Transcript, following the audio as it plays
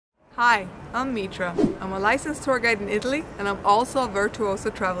Hi, I'm Mitra. I'm a licensed tour guide in Italy and I'm also a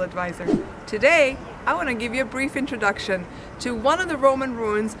virtuoso travel advisor. Today, I want to give you a brief introduction to one of the Roman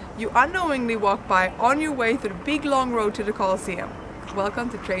ruins you unknowingly walk by on your way through the big long road to the Colosseum.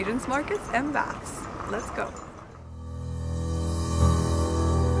 Welcome to Trajan's Markets and Baths. Let's go.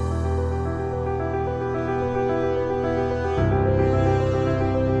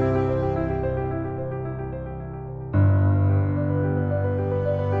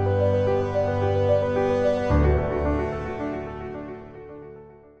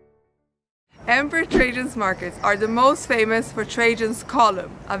 Emperor Trajan's markets are the most famous for Trajan's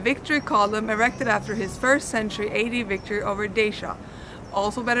column, a victory column erected after his 1st century AD victory over Dacia,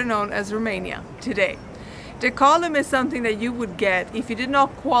 also better known as Romania today. The column is something that you would get if you did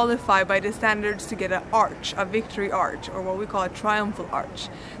not qualify by the standards to get an arch, a victory arch, or what we call a triumphal arch.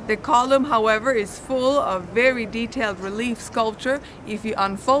 The column, however, is full of very detailed relief sculpture. If you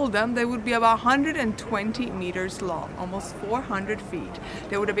unfold them, they would be about 120 meters long, almost 400 feet.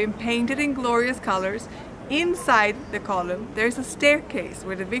 They would have been painted in glorious colors. Inside the column, there's a staircase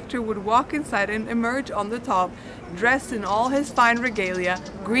where the victor would walk inside and emerge on the top, dressed in all his fine regalia,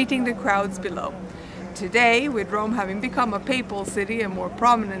 greeting the crowds below. Today, with Rome having become a papal city and more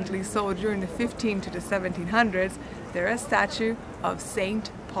prominently so during the 1500s to the 1700s, there is a statue of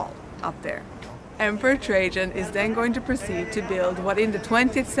Saint Paul up there. Emperor Trajan is then going to proceed to build what in the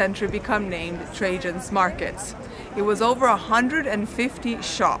 20th century become named Trajan's Markets. It was over 150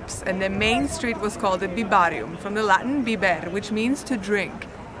 shops, and the main street was called the Bibarium, from the Latin biber, which means to drink,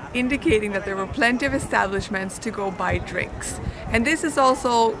 indicating that there were plenty of establishments to go buy drinks. And this is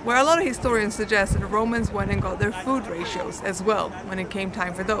also where a lot of historians suggest that the Romans went and got their food ratios as well when it came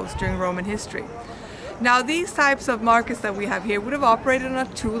time for those during Roman history. Now, these types of markets that we have here would have operated on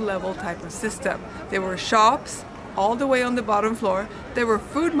a two-level type of system. There were shops all the way on the bottom floor, there were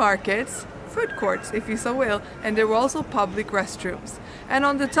food markets, food courts if you so will, and there were also public restrooms. And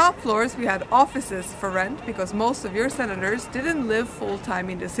on the top floors we had offices for rent, because most of your senators didn't live full-time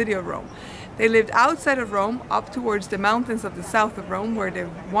in the city of Rome. They lived outside of Rome, up towards the mountains of the south of Rome, where the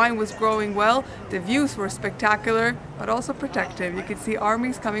wine was growing well, the views were spectacular, but also protective. You could see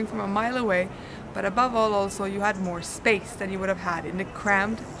armies coming from a mile away, but above all also you had more space than you would have had in the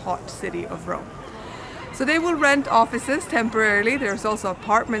crammed, hot city of Rome. So they will rent offices temporarily. There's also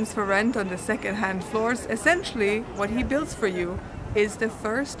apartments for rent on the second-hand floors. Essentially, what he builds for you is the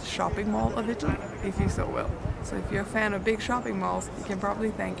first shopping mall of Italy, if you so will. So if you're a fan of big shopping malls, you can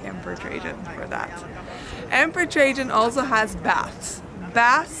probably thank Emperor Trajan for that. Emperor Trajan also has baths.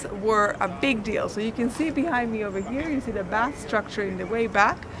 Baths were a big deal. So you can see behind me over here, you see the bath structure in the way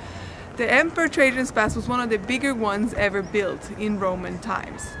back. The Emperor Trajan's baths was one of the bigger ones ever built in Roman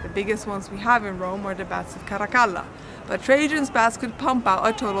times. The biggest ones we have in Rome are the baths of Caracalla. But Trajan's baths could pump out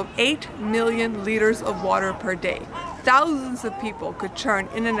a total of 8 million liters of water per day. Thousands of people could churn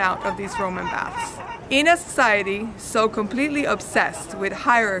in and out of these Roman baths. In a society so completely obsessed with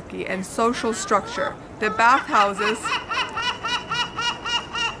hierarchy and social structure, the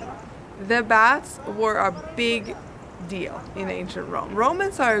baths were a big deal in ancient Rome.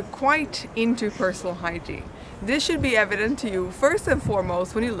 Romans are quite into personal hygiene. This should be evident to you first and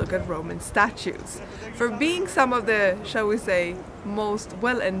foremost when you look at Roman statues. For being some of the, shall we say, most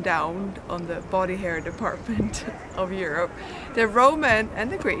well-endowed on the body hair department of Europe, the Roman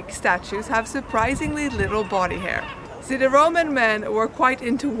and the Greek statues have surprisingly little body hair. See, the Roman men were quite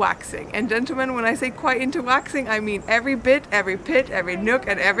into waxing, and gentlemen, when I say quite into waxing, I mean every bit, every pit, every nook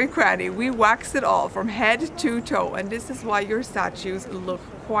and every cranny. We waxed it all from head to toe, and this is why your statues look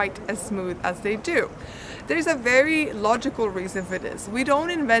quite as smooth as they do. There's a very logical reason for this. We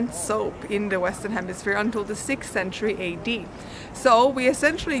don't invent soap in the Western Hemisphere until the 6th century AD. So we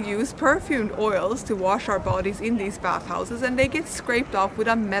essentially use perfumed oils to wash our bodies in these bathhouses, and they get scraped off with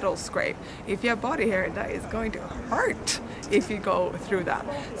a metal scrape. If you have body hair, that is going to hurt if you go through that.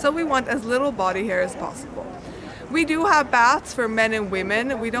 So we want as little body hair as possible. We do have baths for men and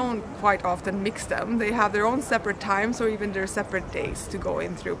women. We don't quite often mix them. They have their own separate times or even their separate days to go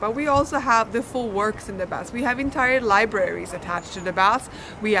in through. But we also have the full works in the baths. We have entire libraries attached to the baths.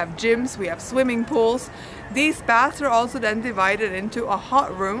 We have gyms, we have swimming pools. These baths are also then divided into a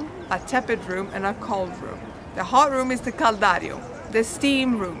hot room, a tepid room, and a cold room. The hot room is the caldarium, the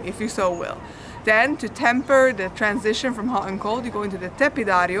steam room, if you so will. Then, to temper the transition from hot and cold, you go into the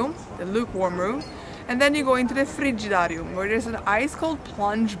tepidarium, the lukewarm room. And then you go into the frigidarium, where there's an ice-cold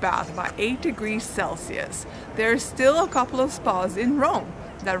plunge bath by 8 degrees Celsius. There's still a couple of spas in Rome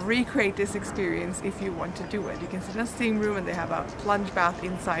that recreate this experience if you want to do it. You can sit in a steam room and they have a plunge bath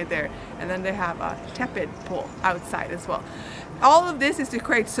inside there, and then they have a tepid pool outside as well. All of this is to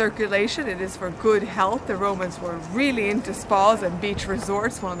create circulation. It is for good health. The Romans were really into spas and beach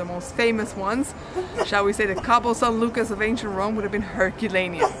resorts. One of the most famous ones, shall we say, the Cabo San Lucas of ancient Rome would have been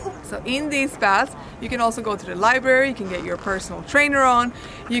Herculaneum. So in these baths, you can also go to the library, you can get your personal trainer on,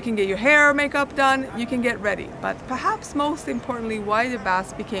 you can get your hair or makeup done, you can get ready. But perhaps most importantly, why the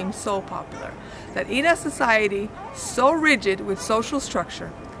baths became so popular. That in a society so rigid with social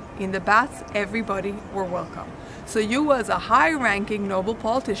structure, in the baths everybody were welcome. So you as a high-ranking noble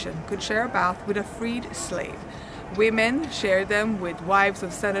politician could share a bath with a freed slave. Women shared them with wives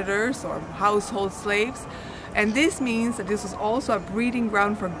of senators or household slaves. And this means that this was also a breeding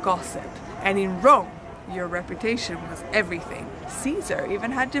ground for gossip. And in Rome, your reputation was everything. Caesar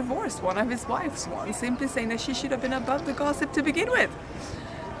even had divorced one of his wives once, simply saying that she should have been above the gossip to begin with.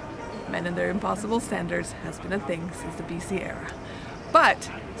 Men and their impossible standards has been a thing since the BC era. But,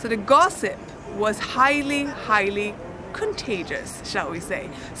 so the gossip was highly contagious, shall we say.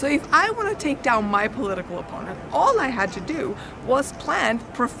 So if I want to take down my political opponent, all I had to do was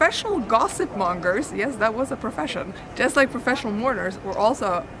plant professional gossip mongers. Yes, that was a profession. Just like professional mourners were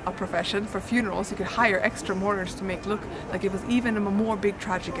also a profession for funerals. You could hire extra mourners to make look like it was even a more big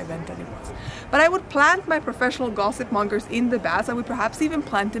tragic event than it was. But I would plant my professional gossip mongers in the baths. I would perhaps even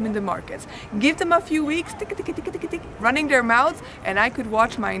plant them in the markets. Give them a few weeks, tick, tick, tick, tick, tick, tick, running their mouths, and I could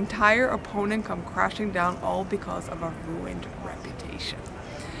watch my entire opponent come crashing down, all because of a ruined reputation.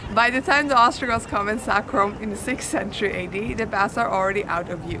 By the time the Ostrogoths come and sack Rome in the 6th century AD, the baths are already out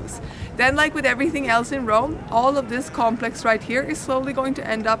of use. Then, like with everything else in Rome, all of this complex right here is slowly going to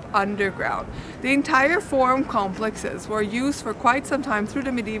end up underground. The entire forum complexes were used for quite some time through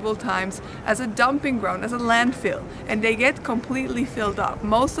the medieval times as a dumping ground, as a landfill, and they get completely filled up.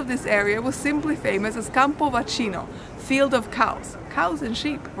 Most of this area was simply famous as Campo Vaccino, field of cows. Cows and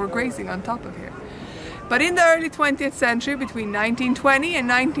sheep were grazing on top of here. But in the early 20th century, between 1920 and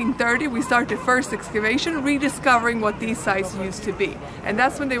 1930, we start the first excavation, rediscovering what these sites used to be. And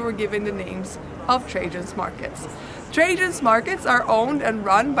that's when they were given the names of Trajan's markets. Trajan's markets are owned and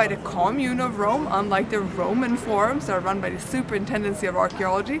run by the Commune of Rome, unlike the Roman forums that are run by the Superintendency of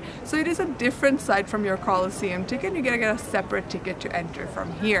Archaeology. So it is a different site from your Colosseum ticket. You're going to get a separate ticket to enter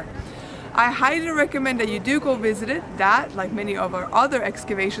from here. I highly recommend that you do go visit it. That, like many of our other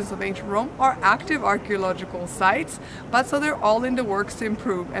excavations of ancient Rome, are active archaeological sites, but so they're all in the works to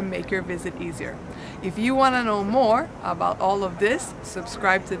improve and make your visit easier. If you want to know more about all of this,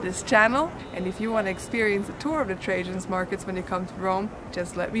 subscribe to this channel, and if you want to experience a tour of the Trajan's markets when you come to Rome,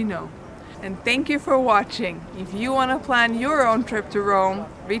 just let me know. And thank you for watching. If you want to plan your own trip to Rome,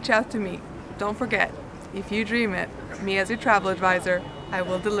 reach out to me. Don't forget, if you dream it, me as your travel advisor, I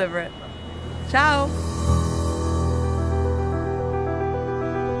will deliver it. Ciao!